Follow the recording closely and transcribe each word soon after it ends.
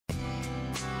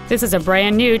This is a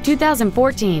brand new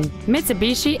 2014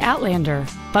 Mitsubishi Outlander,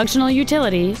 functional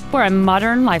utility for a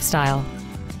modern lifestyle.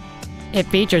 It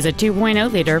features a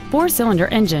 2.0-liter four-cylinder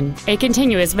engine, a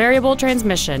continuous variable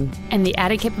transmission, and the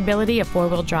added capability of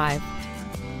four-wheel drive.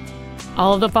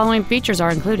 All of the following features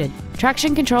are included: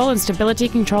 traction control and stability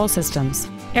control systems,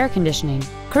 air conditioning,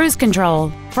 cruise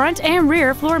control, front and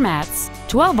rear floor mats,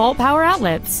 12-volt power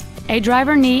outlets, a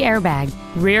driver knee airbag,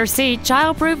 rear seat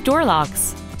child-proof door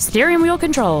locks, steering wheel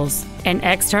controls, an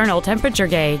external temperature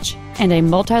gauge, and a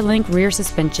multi-link rear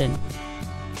suspension.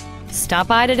 Stop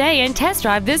by today and test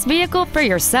drive this vehicle for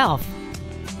yourself.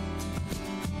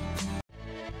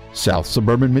 South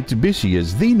Suburban Mitsubishi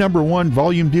is the #1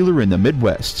 volume dealer in the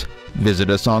Midwest.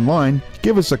 Visit us online,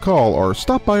 give us a call, or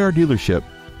stop by our dealership.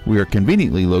 We are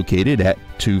conveniently located at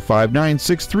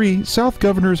 25963 South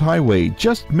Governors Highway,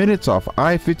 just minutes off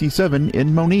I-57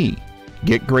 in Monee.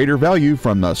 Get greater value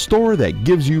from the store that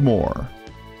gives you more.